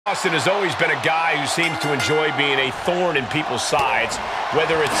Austin has always been a guy who seems to enjoy being a thorn in people's sides.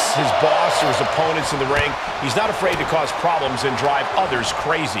 Whether it's his boss or his opponents in the ring, he's not afraid to cause problems and drive others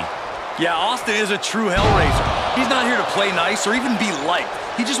crazy. Yeah, Austin is a true hellraiser. He's not here to play nice or even be liked.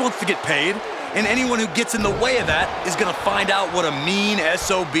 He just wants to get paid. And anyone who gets in the way of that is going to find out what a mean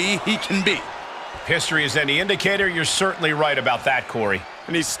SOB he can be. History is any indicator. You're certainly right about that, Corey.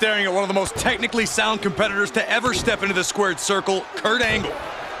 And he's staring at one of the most technically sound competitors to ever step into the squared circle, Kurt Angle.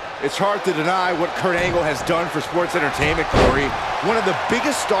 It's hard to deny what Kurt Angle has done for sports entertainment, Corey. One of the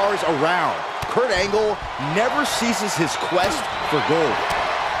biggest stars around. Kurt Angle never ceases his quest for gold.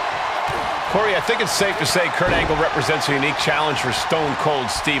 Corey, I think it's safe to say Kurt Angle represents a unique challenge for Stone Cold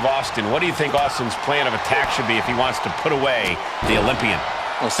Steve Austin. What do you think Austin's plan of attack should be if he wants to put away the Olympian?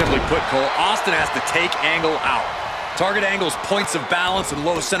 Well, simply put, Cole, Austin has to take Angle out. Target Angle's points of balance and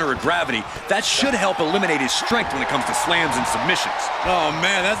low center of gravity. That should help eliminate his strength when it comes to slams and submissions. Oh,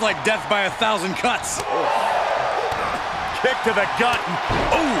 man, that's like death by 1,000 cuts. Kick to the gut.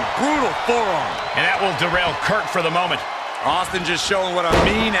 Ooh, brutal forearm. And that will derail Kurt for the moment. Austin just showing what a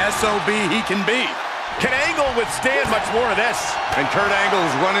mean SOB he can be. Can Angle withstand much more of this? And Kurt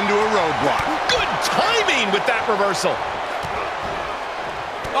Angle's run into a roadblock. Good timing with that reversal.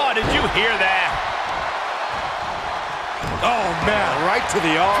 Oh, did you hear that? Oh, man, right to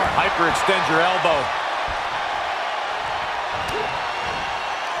the arm. Hyperextend your elbow.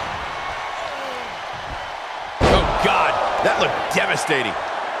 Oh, God, that looked devastating.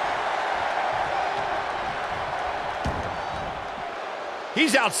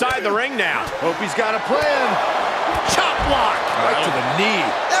 He's outside the ring now. Hope he's got a plan. Chop block. Right to the knee.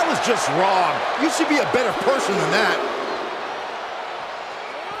 That was just wrong. You should be a better person than that.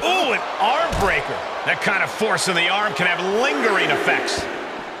 Ooh, an arm breaker. That kind of force in the arm can have lingering effects.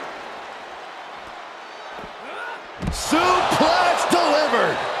 Suplex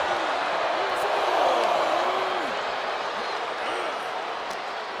delivered.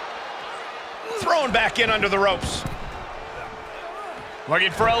 Thrown back in under the ropes. Looking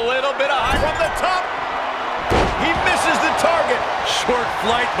for a little bit of height from the top. He misses the target. Short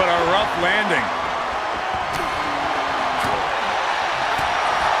flight, but a rough landing.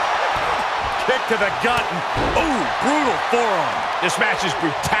 Kick to the gut. Ooh, brutal forearm. This match's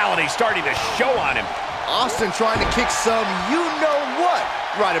brutality starting to show on him. Austin trying to kick some you-know-what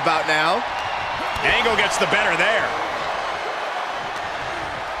right about now. Angle gets the better there.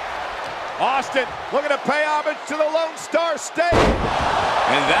 Austin looking to pay homage to the Lone Star State.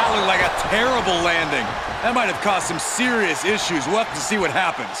 And that looked like a terrible landing. That might have caused some serious issues. We'll have to see what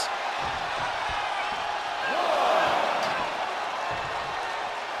happens.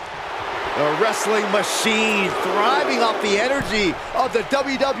 The wrestling machine thriving off the energy of the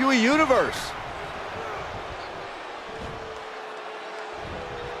WWE Universe.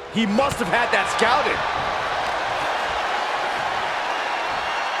 He must have had that scouted.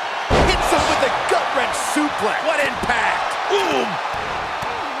 Hits him with a gut-wrench suplex. What impact! Boom!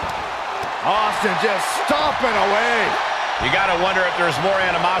 Austin just stomping away. You gotta wonder if there's more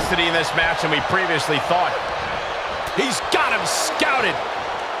animosity in this match than we previously thought. He's got him scouted.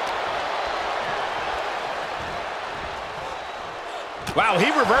 Wow,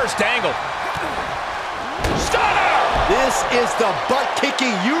 he reversed Angle. Stunner! This is the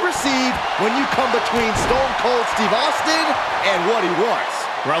butt-kicking you receive when you come between Stone Cold Steve Austin and what he wants.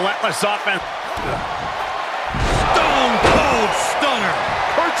 Relentless offense. Stone Cold Stunner.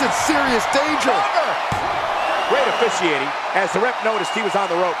 Kurt's in serious danger. Great officiating as the ref noticed he was on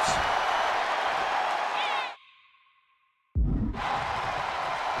the ropes.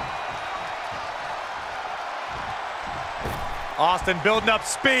 Austin building up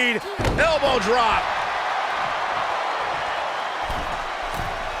speed. Elbow drop.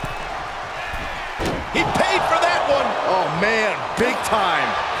 He paid for that one. Oh, man, big time.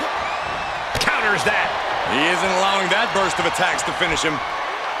 Counters that. He isn't allowing that burst of attacks to finish him.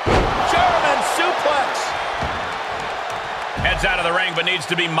 German suplex. Heads out of the ring, but needs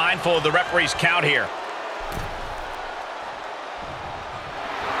to be mindful of the referee's count here.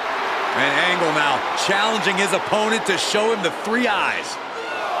 And Angle now challenging his opponent to show him the three eyes.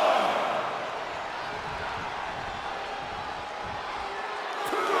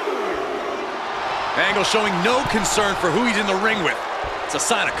 Angle showing no concern for who he's in the ring with. It's a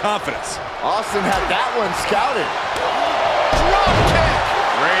sign of confidence. Austin had that one scouted. Drop kick.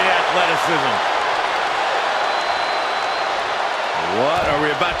 Great athleticism. What are we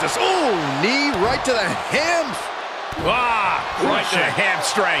about to see? Ooh, knee right to the hams. Right to the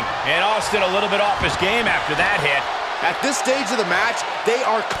hamstring. And Austin a little bit off his game after that hit. At this stage of the match, they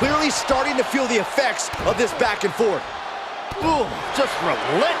are clearly starting to feel the effects of this back and forth. Ooh, just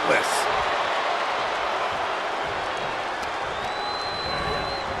relentless.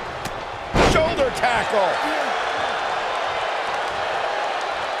 Shoulder tackle.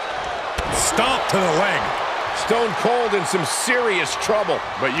 Stomp to the leg. Stone Cold in some serious trouble.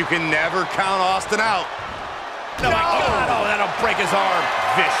 But you can never count Austin out. No, my God. Oh, that'll break his arm.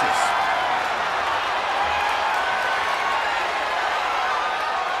 Vicious.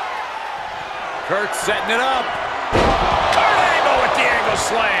 Kurt setting it up. Kurt Angle with the angle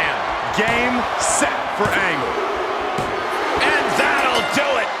slam. Game, set for Angle. And that'll do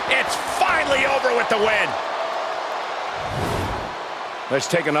it. It's finally over with the win. Let's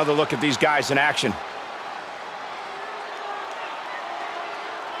take another look at these guys in action.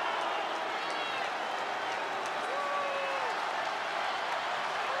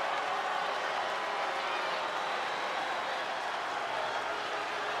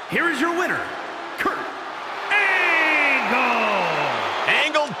 Here is your winner, Kurt Angle.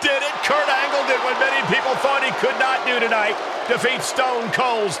 Angle did it. Kurt Angle did what many people thought he could not do tonight. Defeat Stone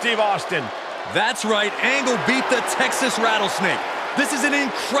Cold Steve Austin. That's right, Angle beat the Texas Rattlesnake. This is an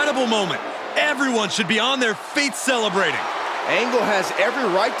incredible moment. Everyone should be on their feet celebrating. Angle has every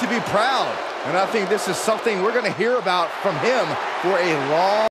right to be proud. And I think this is something we're going to hear about from him for a long